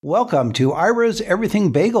Welcome to Ira's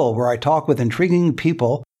Everything Bagel, where I talk with intriguing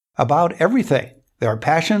people about everything, their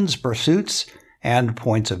passions, pursuits, and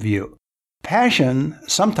points of view. Passion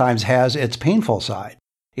sometimes has its painful side.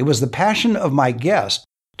 It was the passion of my guest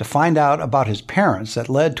to find out about his parents that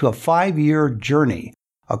led to a 5-year journey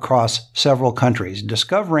across several countries,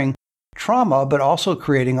 discovering trauma but also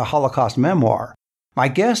creating a Holocaust memoir. My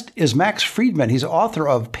guest is Max Friedman. He's author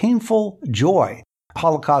of Painful Joy,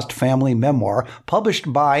 Holocaust Family Memoir,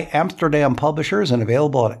 published by Amsterdam Publishers and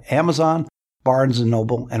available at Amazon, Barnes &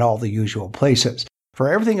 Noble, and all the usual places. For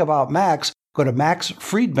everything about Max, go to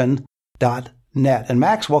maxfriedman.net. And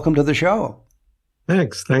Max, welcome to the show.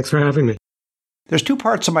 Thanks for having me. There's two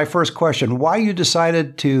parts to my first question: why you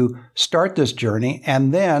decided to start this journey,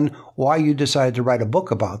 and then why you decided to write a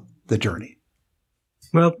book about the journey.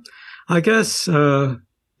 Well, I guess the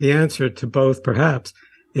answer to both, perhaps,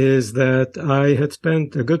 is that I had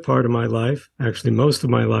spent a good part of my life, actually most of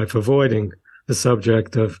my life, avoiding the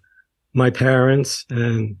subject of my parents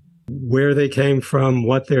and where they came from,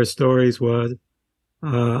 what their stories were.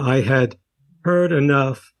 I had heard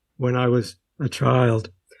enough when I was a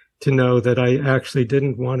child to know that I actually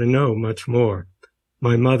didn't want to know much more.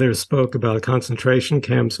 My mother spoke about concentration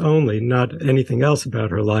camps only, not anything else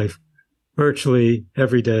about her life, virtually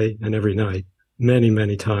every day and every night. Many,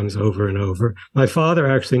 many times over and over. My father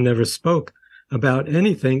actually never spoke about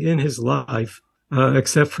anything in his life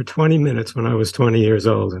except for 20 minutes when I was 20 years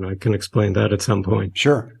old, and I can explain that at some point.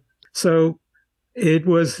 Sure. So it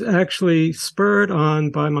was actually spurred on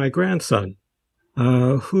by my grandson,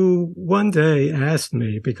 who one day asked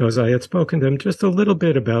me, because I had spoken to him just a little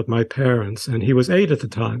bit about my parents, and he was 8 at the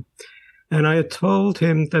time, and I had told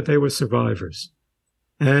him that they were survivors.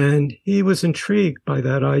 And he was intrigued by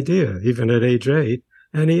that idea, even at age 8.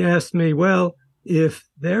 And he asked me, well, if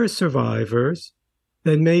they're survivors,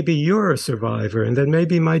 then maybe you're a survivor, and then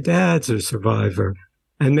maybe my dad's a survivor,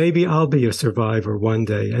 and maybe I'll be a survivor one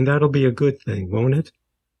day, and that'll be a good thing, won't it?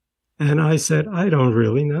 And I said, I don't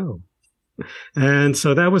really know. And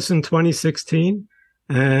so that was in 2016,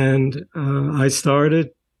 and I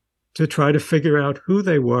started to try to figure out who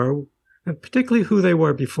they were, and particularly who they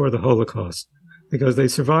were before the Holocaust. Because they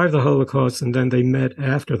survived the Holocaust and then they met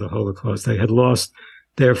after the Holocaust. They had lost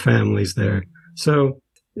their families there. So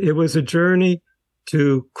it was a journey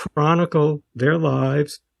to chronicle their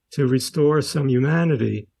lives, to restore some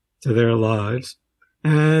humanity to their lives,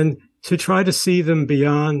 and to try to see them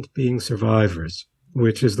beyond being survivors,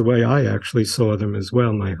 which is the way I actually saw them as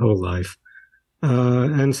well my whole life.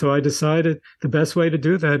 And so I decided the best way to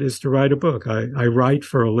do that is to write a book. I write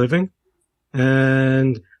for a living,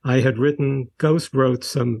 and I had ghost wrote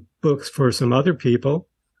some books for some other people,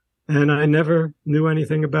 and I never knew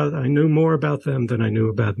anything I knew more about them than I knew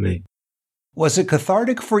about me. Was it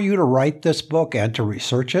cathartic for you to write this book and to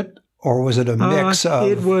research it, or was it a mix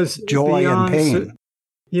of joy and pain?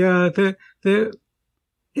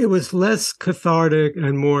 It was less cathartic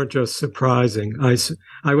and more just surprising. I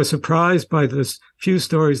was surprised by this few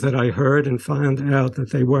stories that I heard and found out that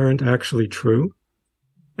they weren't actually true,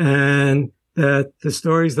 and that the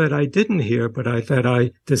stories that I didn't hear, but that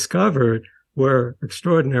I discovered, were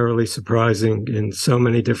extraordinarily surprising in so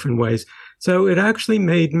many different ways. So it actually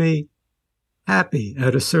made me happy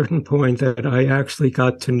at a certain point that I actually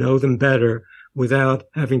got to know them better without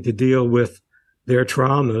having to deal with their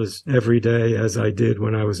traumas every day as I did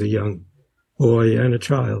when I was a young boy and a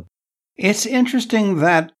child. It's interesting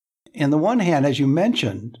that, in the one hand, as you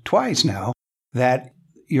mentioned twice now, that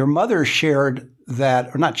your mother shared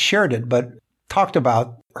that, or not shared it, but talked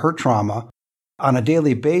about her trauma on a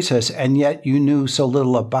daily basis, and yet you knew so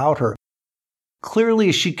little about her.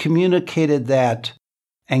 Clearly, she communicated that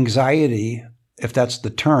anxiety, if that's the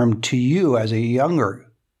term, to you as a younger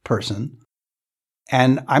person.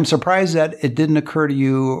 And I'm surprised that it didn't occur to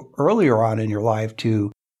you earlier on in your life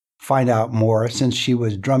to find out more, since she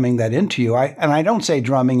was drumming that into you. And I don't say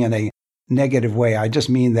drumming in a negative way. I just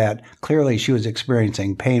mean that clearly she was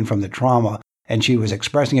experiencing pain from the trauma, and she was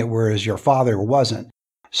expressing it, whereas your father wasn't.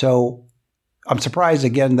 So I'm surprised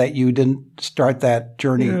again that you didn't start that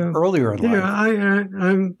journey earlier in life. Yeah,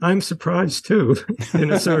 I'm surprised too, in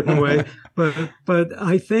a certain way. But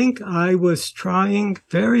I think I was trying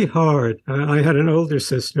very hard. I had an older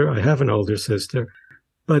sister. I have an older sister.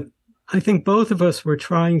 But I think both of us were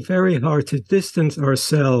trying very hard to distance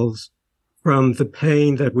ourselves from the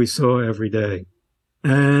pain that we saw every day.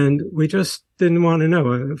 And we just didn't want to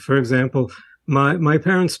know. For example, my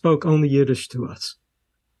parents spoke only Yiddish to us,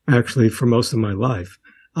 actually, for most of my life.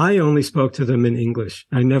 I only spoke to them in English.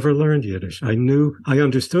 I never learned Yiddish. I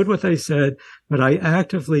understood what they said, but I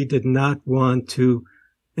actively did not want to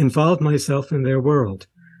involve myself in their world.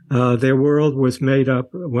 their world was made up,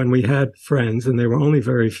 when we had friends, and there were only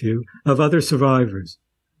very few, of other survivors.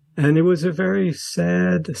 And it was a very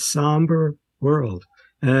sad, somber world.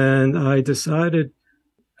 And I decided,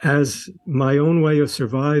 as my own way of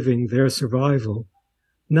surviving their survival,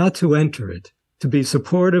 not to enter it, to be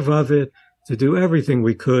supportive of it, to do everything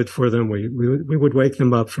we could for them. We would wake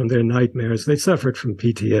them up from their nightmares. They suffered from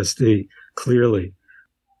PTSD, clearly.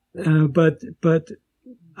 But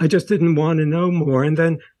I just didn't want to know more. And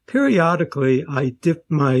then periodically I dipped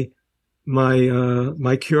my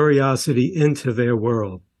curiosity into their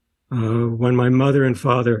world. When my mother and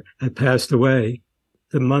father had passed away,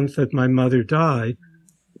 the month that my mother died,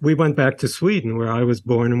 we went back to Sweden, where I was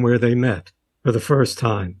born and where they met for the first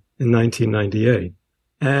time in 1998.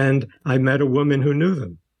 And I met a woman who knew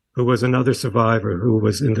them, who was another survivor who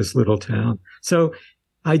was in this little town. So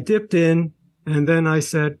I dipped in, and then I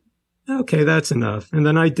said, okay, that's enough. And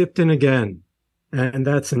then I dipped in again, and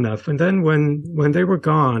that's enough. And then when they were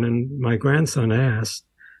gone and my grandson asked,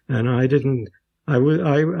 and I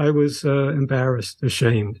was embarrassed,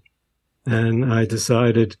 ashamed. And I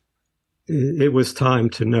decided it was time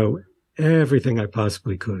to know everything I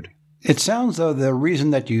possibly could. It sounds though the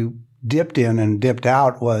reason that you dipped in and dipped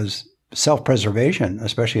out was self-preservation,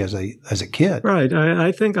 especially as a kid. Right.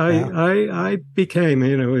 I think I became,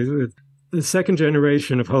 the second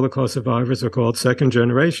generation of Holocaust survivors are called second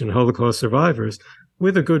generation Holocaust survivors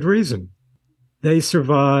with a good reason. They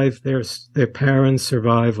survived their parents'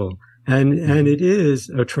 survival. And it is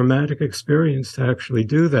a traumatic experience to actually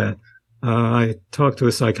do that. I talked to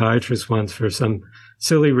a psychiatrist once for some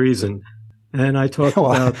silly reason. And I talked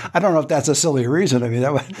about. I don't know if that's a silly reason. I mean,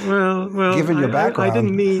 that well, given your background,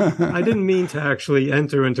 I didn't mean to actually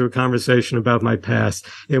enter into a conversation about my past.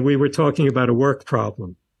 And we were talking about a work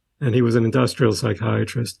problem, and he was an industrial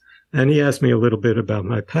psychiatrist, and he asked me a little bit about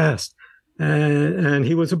my past, and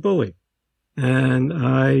he was a bully, and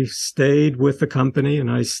I stayed with the company,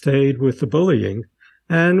 and I stayed with the bullying,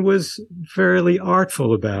 and was fairly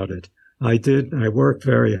artful about it. I worked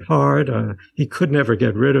very hard. He could never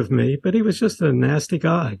get rid of me, but he was just a nasty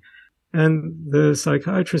guy. And the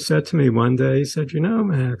psychiatrist said to me one day, he said,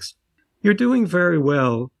 Max, you're doing very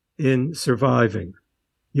well in surviving.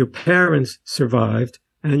 Your parents survived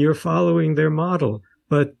and you're following their model.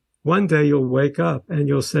 But one day you'll wake up and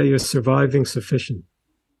you'll say you're surviving sufficient.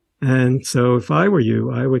 And so if I were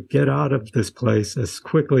you, I would get out of this place as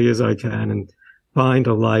quickly as I can and find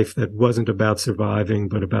a life that wasn't about surviving,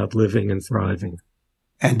 but about living and thriving.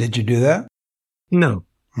 And did you do that? No,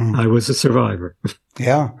 I was a survivor.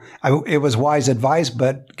 Yeah. It was wise advice,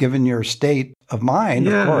 but given your state of mind,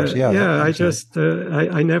 of course. Yeah.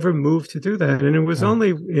 I never moved to do that. And it was only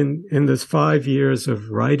in this 5 years of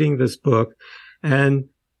writing this book and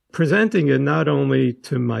presenting it not only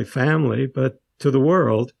to my family, but to the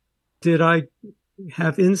world, did I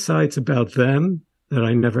have insights about them that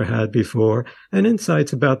I never had before, and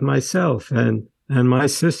insights about myself and my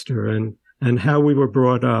sister and how we were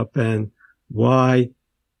brought up and why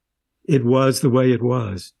it was the way it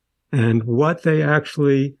was and what they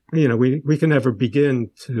actually, we can never begin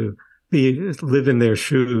to live in their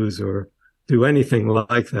shoes or do anything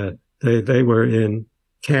like that. They were in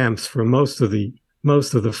camps for most of the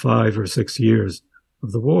 5 or 6 years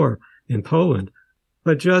of the war in Poland.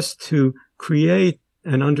 But just to create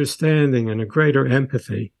an understanding and a greater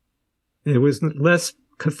empathy. It was less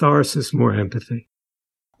catharsis, more empathy.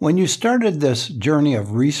 When you started this journey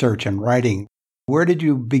of research and writing, where did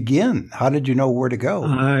you begin? How did you know where to go?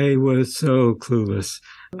 I was so clueless.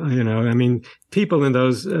 People in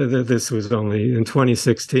this was only in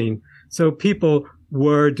 2016. So people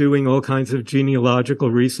were doing all kinds of genealogical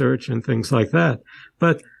research and things like that.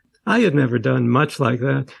 But I had never done much like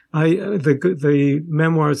that. The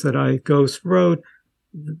memoirs that I ghost wrote,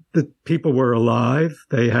 the people were alive.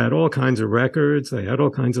 They had all kinds of records. They had all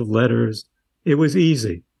kinds of letters. It was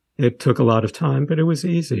easy. It took a lot of time, but it was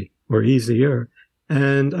easy or easier.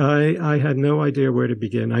 And I had no idea where to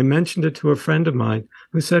begin. I mentioned it to a friend of mine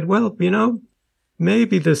who said, well,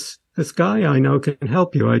 maybe this guy I know can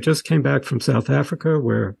help you. I just came back from South Africa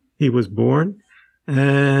where he was born.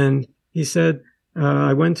 And he said,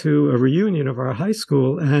 I went to a reunion of our high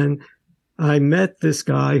school and I met this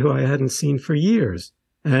guy who I hadn't seen for years.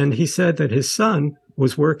 And he said that his son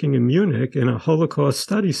was working in Munich in a Holocaust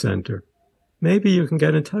study center. Maybe you can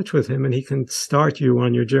get in touch with him and he can start you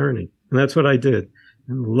on your journey. And that's what I did.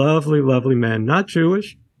 And lovely, lovely man, not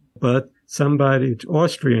Jewish, but somebody,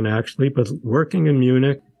 Austrian actually, but working in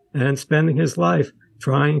Munich and spending his life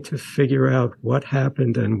trying to figure out what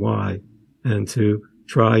happened and why, and to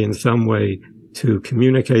try in some way to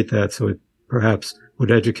communicate that so it perhaps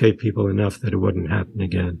would educate people enough that it wouldn't happen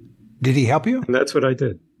again. Did he help you? And that's what I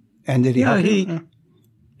did. And did he help you?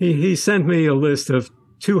 He sent me a list of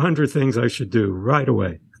 200 things I should do right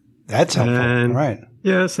away. That's helpful, and, right?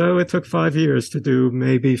 Yeah, so it took 5 years to do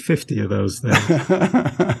maybe 50 of those things.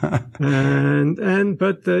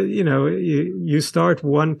 But you start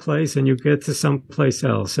one place and you get to someplace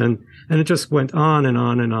else, and it just went on and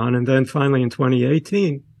on and on, and then finally in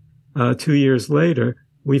 2018, 2 years later,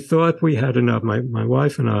 we thought we had enough. My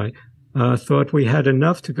wife and I thought we had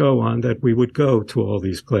enough to go on, that we would go to all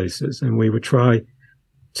these places and we would try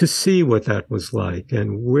to see what that was like,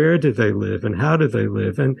 and where did they live, and how did they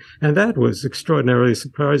live, and that was extraordinarily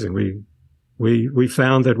surprising. We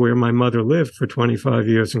found that where my mother lived for 25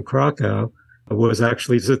 years in Krakow was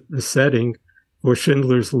actually the setting for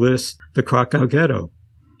Schindler's List, the Krakow ghetto,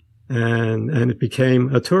 and it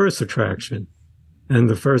became a tourist attraction. And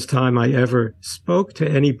the first time I ever spoke to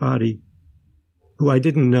anybody who I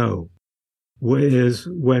didn't know was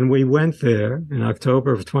when we went there in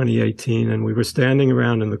October of 2018, and we were standing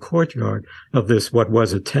around in the courtyard of this, what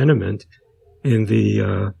was a tenement in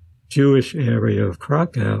the Jewish area of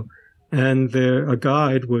Krakow, and a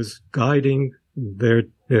guide was guiding their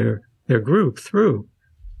group through.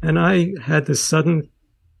 And I had this sudden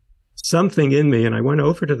something in me, and I went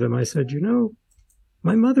over to them. I said,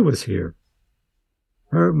 my mother was here.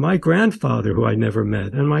 My grandfather, who I never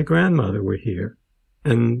met, and my grandmother were here.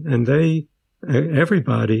 And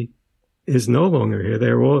everybody is no longer here.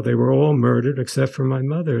 They were all murdered except for my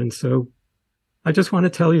mother. And so I just want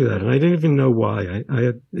to tell you that. And I didn't even know why.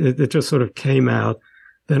 It just sort of came out.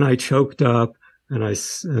 Then I choked up, and I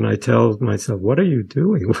tell myself, what are you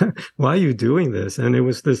doing? Why are you doing this? And it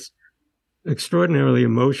was this extraordinarily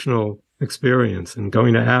emotional experience, and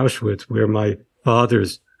going to Auschwitz, where my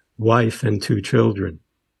father's wife and 2 children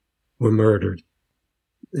were murdered.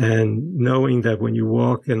 And knowing that when you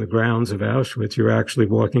walk in the grounds of Auschwitz, you're actually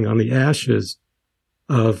walking on the ashes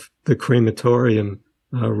of the crematorium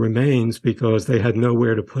remains, because they had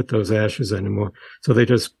nowhere to put those ashes anymore. So they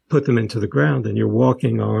just put them into the ground, and you're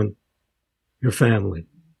walking on your family.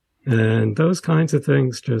 And those kinds of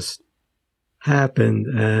things just happened.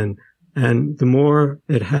 And the more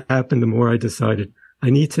it happened, the more I decided I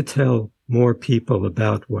need to tell more people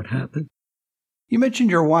about what happened. You mentioned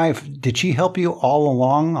your wife. Did she help you all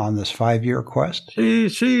along on this 5-year quest?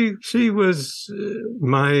 She was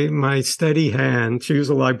my steady hand. She was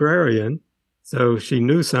a librarian, so she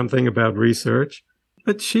knew something about research.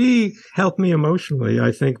 But she helped me emotionally,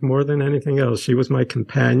 I think, more than anything else. She was my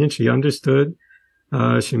companion. She understood.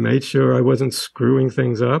 She made sure I wasn't screwing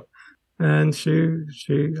things up. And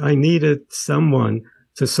I needed someone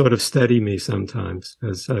to sort of steady me sometimes,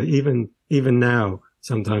 because even now,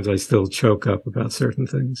 sometimes I still choke up about certain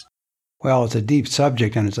things. Well, it's a deep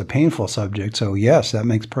subject, and it's a painful subject. So yes, that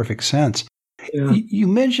makes perfect sense. Yeah. You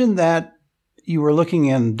mentioned that you were looking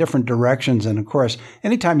in different directions. And of course,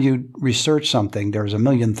 anytime you research something, there's a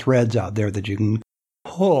million threads out there that you can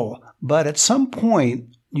pull. But at some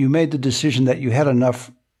point, you made the decision that you had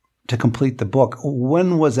enough to complete the book.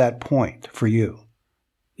 When was that point for you?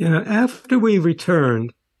 Yeah, after we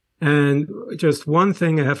returned, and just one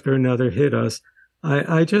thing after another hit us,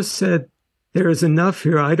 I just said, there is enough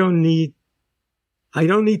here. I don't need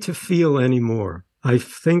to feel anymore. I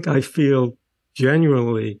think I feel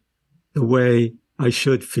genuinely the way I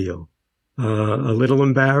should feel. A little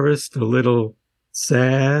embarrassed, a little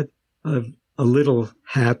sad, a little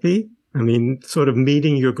happy. I mean, sort of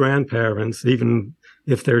meeting your grandparents, even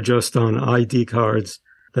if they're just on ID cards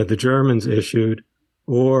that the Germans issued,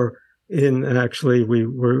 or we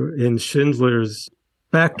were in Schindler's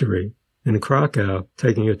factory in Krakow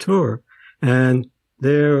taking a tour, and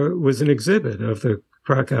there was an exhibit of the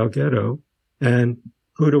Krakow ghetto, and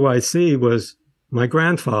who do I see was my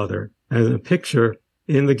grandfather, and a picture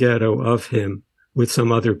in the ghetto of him with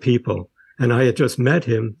some other people. And I had just met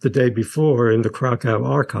him the day before in the Krakow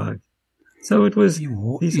archive. So it was.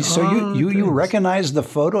 You recognized the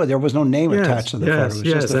photo? There was no name attached to the photo. It was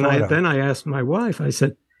just a photo. Then I asked my wife. I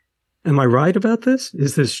said, "Am I right about this?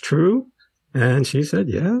 Is this true?" And she said,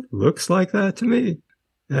 "Yeah, looks like that to me."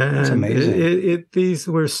 And that's amazing. These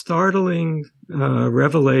were startling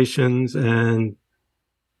revelations, and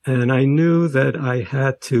I knew that I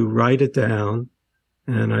had to write it down.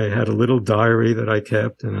 And I had a little diary that I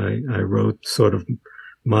kept, and I wrote sort of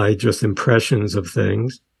my just impressions of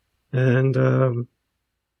things. And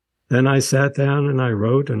then I sat down and I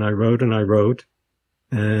wrote and I wrote and I wrote.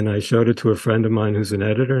 And I showed it to a friend of mine who's an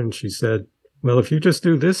editor, and she said, well, if you just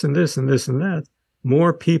do this and this and this and that,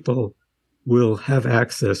 more people will have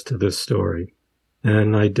access to this story.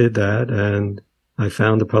 And I did that, and I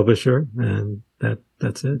found a publisher, and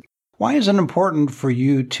That's it. Why is it important for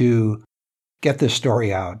you to get this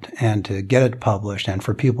story out and to get it published and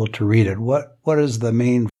for people to read it? What is the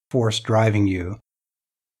main force driving you?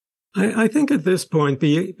 I think at this point,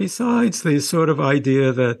 besides the sort of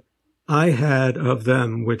idea that I had of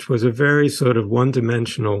them, which was a very sort of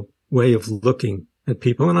one-dimensional way of looking at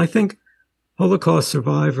people, and I think Holocaust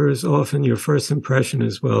survivors, often your first impression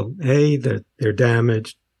is, well, A, that they're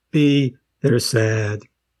damaged, B, they're sad,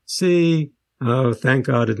 C, oh, thank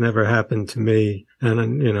God it never happened to me,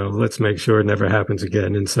 and, let's make sure it never happens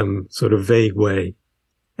again in some sort of vague way.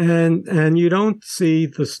 And you don't see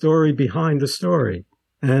the story behind the story.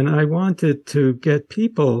 And I wanted to get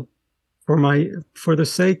people for the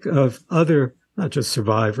sake of other, not just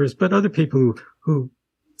survivors, but other people who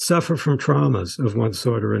suffer from traumas of one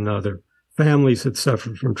sort or another, families that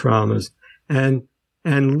suffer from traumas and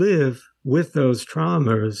live with those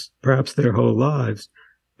traumas, perhaps their whole lives,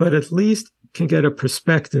 but at least can get a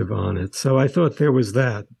perspective on it. So I thought there was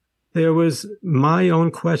that. There was my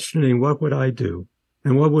own questioning, what would I do?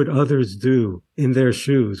 And what would others do in their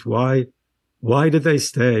shoes? Why did they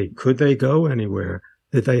stay? Could they go anywhere?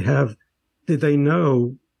 Did they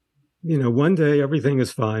know, one day everything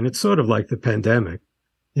is fine. It's sort of like the pandemic.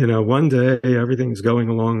 One day everything's going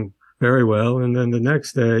along very well. And then the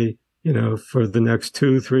next day, for the next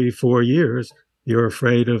 2, 3, 4 years, you're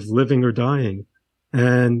afraid of living or dying.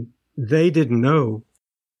 And they didn't know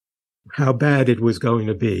how bad it was going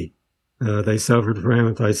to be. They suffered from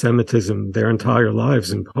anti-Semitism their entire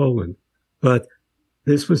lives in Poland. But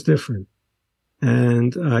this was different.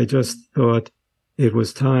 And I just thought it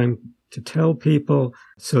was time to tell people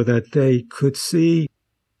so that they could see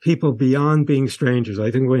people beyond being strangers. I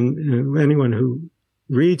think when anyone who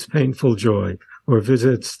reads Painful Joy or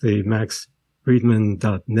visits the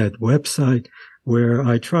maxfriedman.net website, where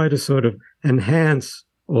I try to sort of enhance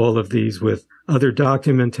all of these with other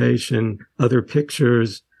documentation, other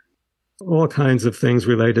pictures, all kinds of things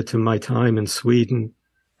related to my time in Sweden.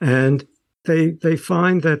 And they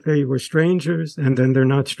find that they were strangers, and then they're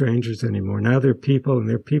not strangers anymore. Now they're people, and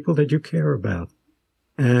they're people that you care about.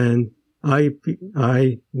 And I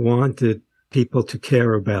wanted people to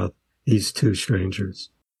care about these two strangers.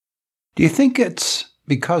 Do you think it's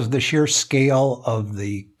because of the sheer scale of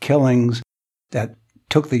the killings that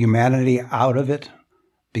took the humanity out of it?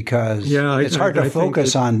 Because it's hard to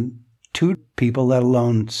focus on 2 people, let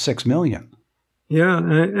alone 6 million. Yeah,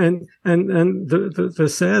 and the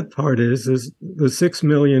sad part is the 6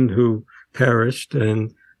 million who perished or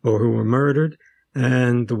who were murdered,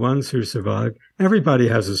 and the ones who survived. Everybody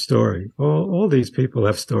has a story. All these people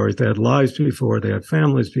have stories. They had lives before. They had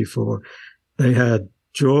families before. They had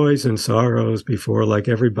joys and sorrows before, like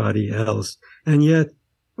everybody else. And yet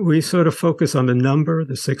we sort of focus on the number,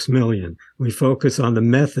 the 6 million. We focus on the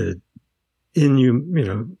method,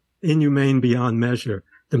 inhumane beyond measure,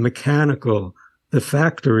 the mechanical, the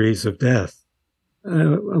factories of death.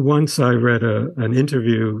 Once I read an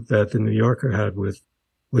interview that the New Yorker had with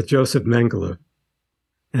Joseph Mengele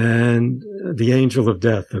and the Angel of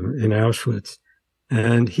Death in Auschwitz.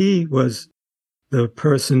 And he was the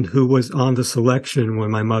person who was on the selection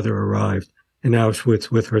when my mother arrived in Auschwitz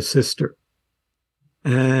with her sister.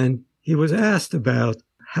 And he was asked about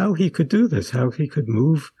how he could do this, how he could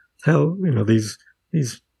tell these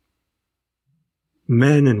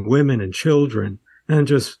men and women and children, and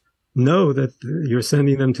just know that you're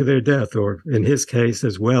sending them to their death, or in his case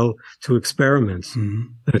as well, to experiments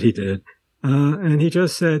that he did. And he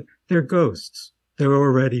just said, they're ghosts. They're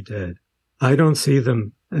already dead. I don't see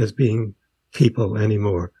them as being people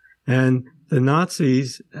anymore. And the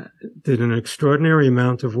Nazis did an extraordinary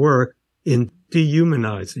amount of work in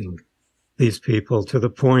dehumanizing these people to the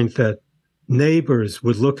point that neighbors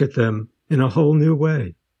would look at them in a whole new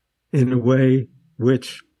way, in a way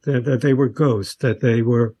which that they were ghosts, that they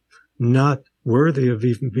were not worthy of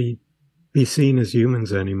even be seen as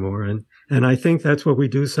humans anymore. And I think that's what we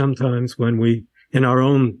do sometimes when we, in our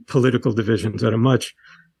own political divisions at a much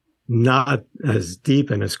not as deep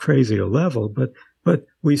and as crazy a level, but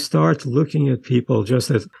we start looking at people just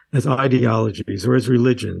as ideologies or as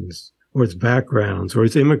religions or as backgrounds or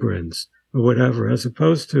as immigrants or whatever, as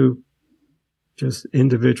opposed to just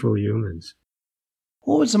individual humans.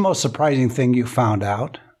 What was the most surprising thing you found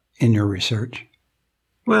out in your research?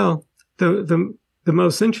 Well, the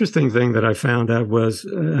most interesting thing that I found out was,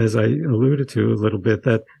 as I alluded to a little bit,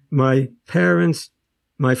 that my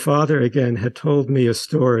father, again, had told me a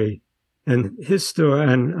story, and his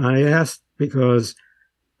story, and I asked because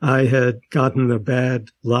I had gotten a bad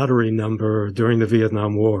lottery number during the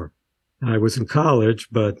Vietnam War. I was in college,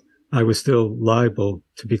 but I was still liable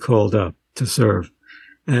to be called up to serve.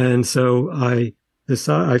 And so I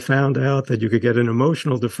found out that you could get an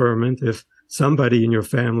emotional deferment if somebody in your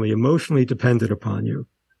family emotionally depended upon you,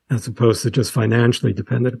 as opposed to just financially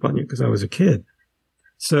dependent upon you, because I was a kid.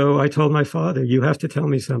 So I told my father, you have to tell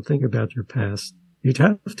me something about your past. You'd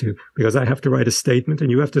have to, because I have to write a statement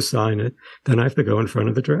and you have to sign it. Then I have to go in front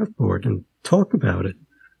of the draft board and talk about it.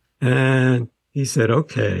 And he said,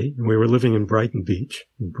 okay. And we were living in Brighton Beach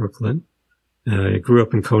in Brooklyn. I grew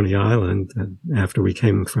up in Coney Island after we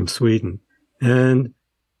came from Sweden. And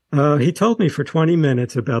he told me for 20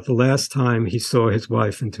 minutes about the last time he saw his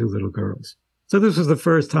wife and two little girls. So this was the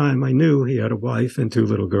first time I knew he had a wife and two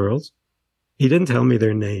little girls. He didn't tell me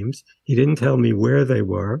their names. He didn't tell me where they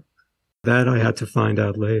were. That I had to find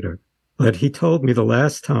out later. But he told me the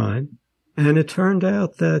last time, and it turned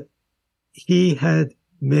out that he had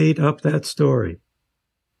made up that story.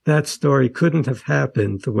 That story couldn't have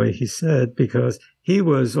happened the way he said, because he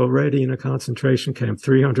was already in a concentration camp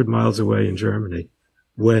 300 miles away in Germany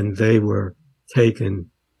when they were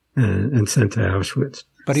taken and sent to Auschwitz.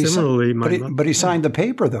 But he signed the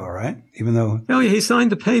paper, though, right? Even though... Oh, yeah, he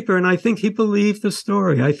signed the paper, and I think he believed the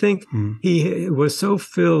story. I think he was so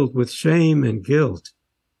filled with shame and guilt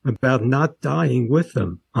about not dying with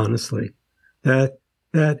them, honestly, that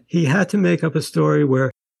he had to make up a story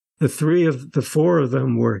where the four of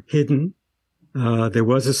them were hidden. There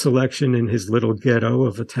was a selection in his little ghetto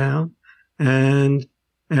of a town, and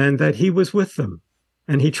that he was with them,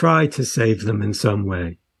 and he tried to save them in some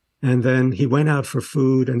way. And then he went out for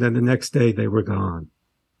food, and then the next day they were gone.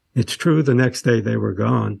 It's true, the next day they were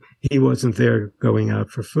gone. He wasn't there going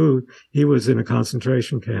out for food. He was in a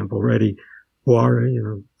concentration camp already,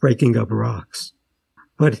 breaking up rocks.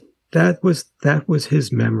 But that was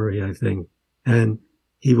his memory, I think. And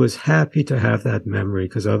he was happy to have that memory,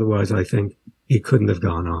 because otherwise I think he couldn't have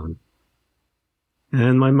gone on.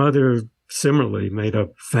 And my mother similarly made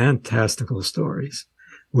up fantastical stories,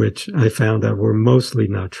 which I found out were mostly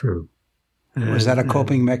not true. Was that a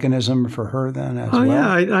coping mechanism for her then as well?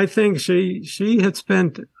 Yeah, I think she had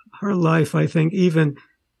spent her life, I think, even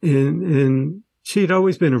she'd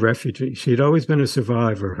always been a refugee. She'd always been a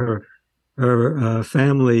survivor. Her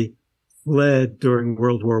family fled during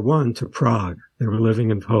World War I to Prague. They were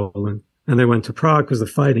living in Poland, and they went to Prague because the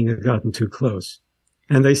fighting had gotten too close.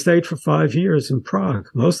 And they stayed for 5 years in Prague,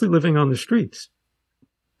 mostly living on the streets.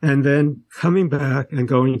 And then coming back and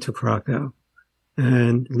going to Krakow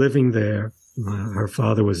and living there. Her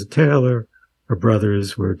father was a tailor. Her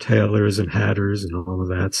brothers were tailors and hatters and all of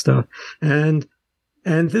that stuff. And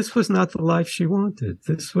this was not the life she wanted.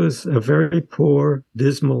 This was a very poor,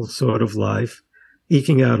 dismal sort of life,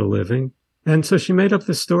 eking out a living. And so she made up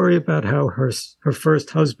the story about how her first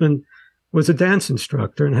husband was a dance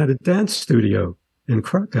instructor and had a dance studio in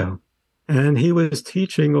Krakow. And he was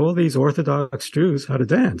teaching all these Orthodox Jews how to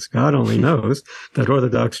dance. God only knows that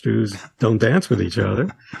Orthodox Jews don't dance with each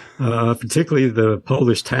other, particularly the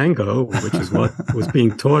Polish tango, which is what was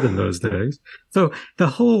being taught in those days. So the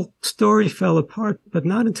whole story fell apart, but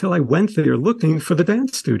not until I went there looking for the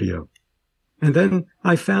dance studio. And then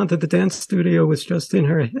I found that the dance studio was just in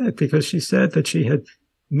her head, because she said that she had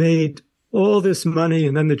made all this money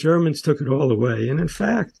and then the Germans took it all away. And in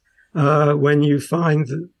fact, when you find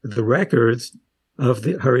the records of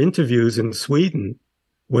her interviews in Sweden,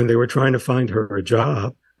 when they were trying to find her a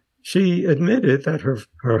job, she admitted that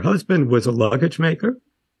her husband was a luggage maker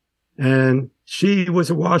and she was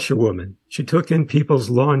a washerwoman. She took in people's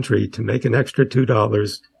laundry to make an extra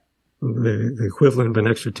 $2, the equivalent of an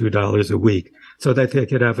extra $2 a week, so that they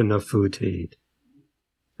could have enough food to eat.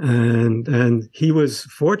 And he was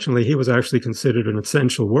actually considered an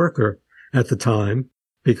essential worker at the time,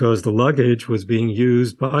 because the luggage was being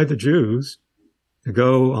used by the Jews to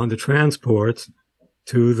go on the transports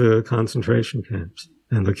to the concentration camps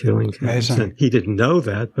and the killing camps. Amazing. And he didn't know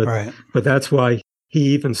that, but that's why he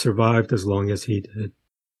even survived as long as he did.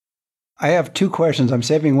 I have two questions. I'm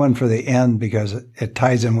saving one for the end because it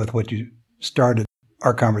ties in with what you started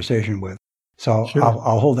our conversation with. So sure.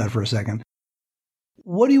 I'll hold that for a second.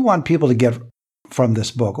 What do you want people to get from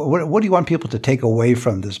this book? What do you want people to take away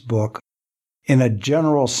from this book in a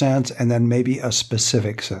general sense, and then maybe a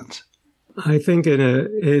specific sense? I think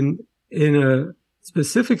in a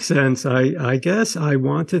specific sense, I guess I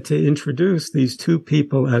wanted to introduce these two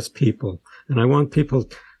people as people. And I want people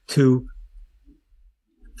to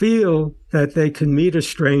feel that they can meet a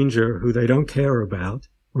stranger who they don't care about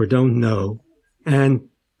or don't know, and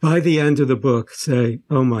by the end of the book say,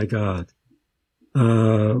 oh my God,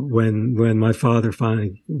 when my father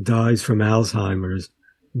finally dies from Alzheimer's,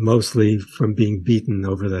 mostly from being beaten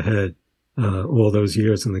over the head all those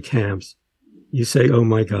years in the camps, you say, oh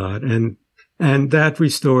my God. And And that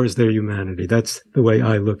restores their humanity. That's the way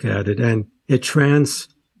I look at it. And it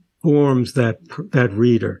transforms that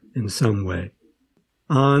reader in some way.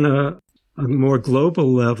 On a more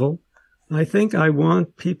global level, I think I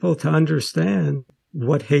want people to understand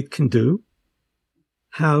what hate can do,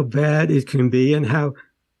 how bad it can be, and how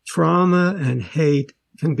trauma and hate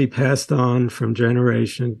can be passed on from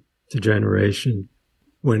generation to generation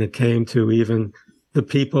when it came to even the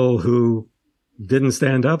people who didn't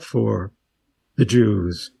stand up for the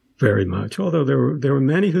Jews very much, although there were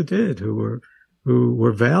many who did, who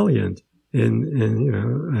were valiant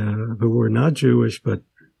who were not Jewish, but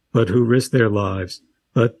who risked their lives.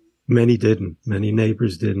 But many didn't. Many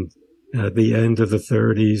neighbors didn't. At the end of the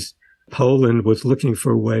 30s, Poland was looking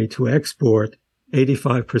for a way to export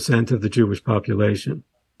 85% of the Jewish population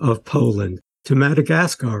of Poland to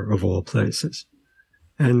Madagascar, of all places,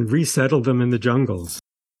 and resettle them in the jungles.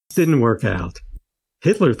 Didn't work out.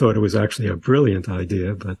 Hitler thought it was actually a brilliant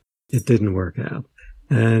idea, but it didn't work out.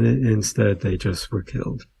 And instead, they just were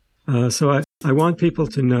killed. So I want people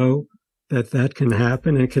to know that can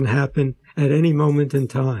happen, and it can happen at any moment in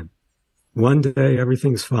time. One day,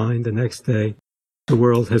 everything's fine. The next day, the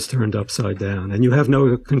world has turned upside down, and you have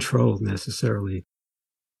no control necessarily.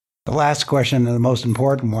 The last question, and the most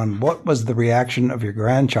important one, what was the reaction of your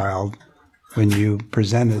grandchild when you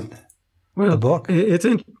presented the book?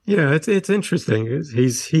 It's interesting.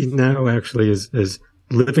 He now actually is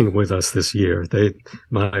living with us this year.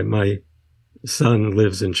 My son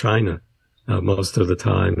lives in China most of the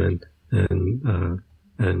time, and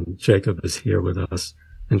Jacob is here with us.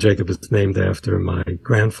 And Jacob is named after my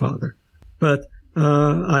grandfather. But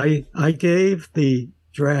I gave the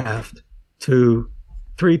draft to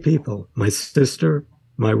 3 people: my sister,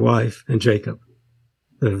 my wife, and Jacob.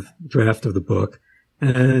 The draft of the book.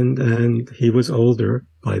 And he was older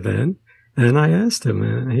by then. And I asked him,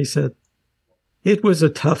 and he said, it was a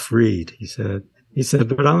tough read, he said,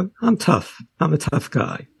 but I'm tough. I'm a tough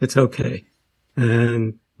guy. It's okay.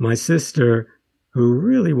 And my sister, who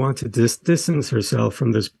really wanted to distance herself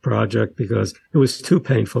from this project because it was too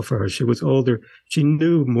painful for her. She was older. She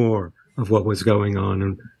knew more of what was going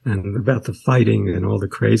on and about the fighting and all the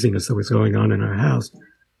craziness that was going on in our house.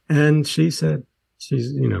 And she said,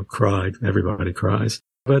 she's, cried. Everybody cries.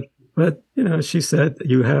 But, she said,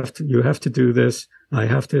 you have to do this. I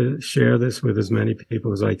have to share this with as many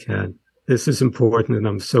people as I can. This is important, and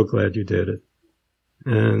I'm so glad you did it.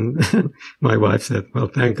 And my wife said, well,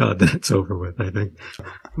 thank God that's over with. I think,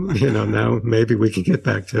 now maybe we can get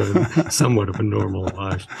back to somewhat of a normal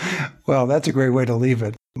life. Well, that's a great way to leave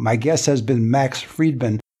it. My guest has been Max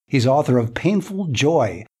Friedman. He's author of Painful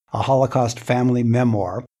Joy, a Holocaust family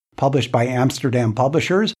memoir, published by Amsterdam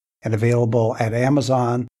Publishers and available at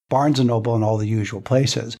Amazon, Barnes & Noble, and all the usual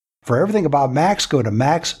places. For everything about Max, go to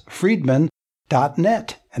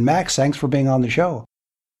maxfriedman.net. And Max, thanks for being on the show.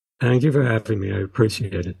 Thank you for having me. I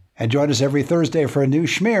appreciate it. And join us every Thursday for a new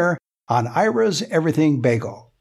schmear on Ira's Everything Bagel.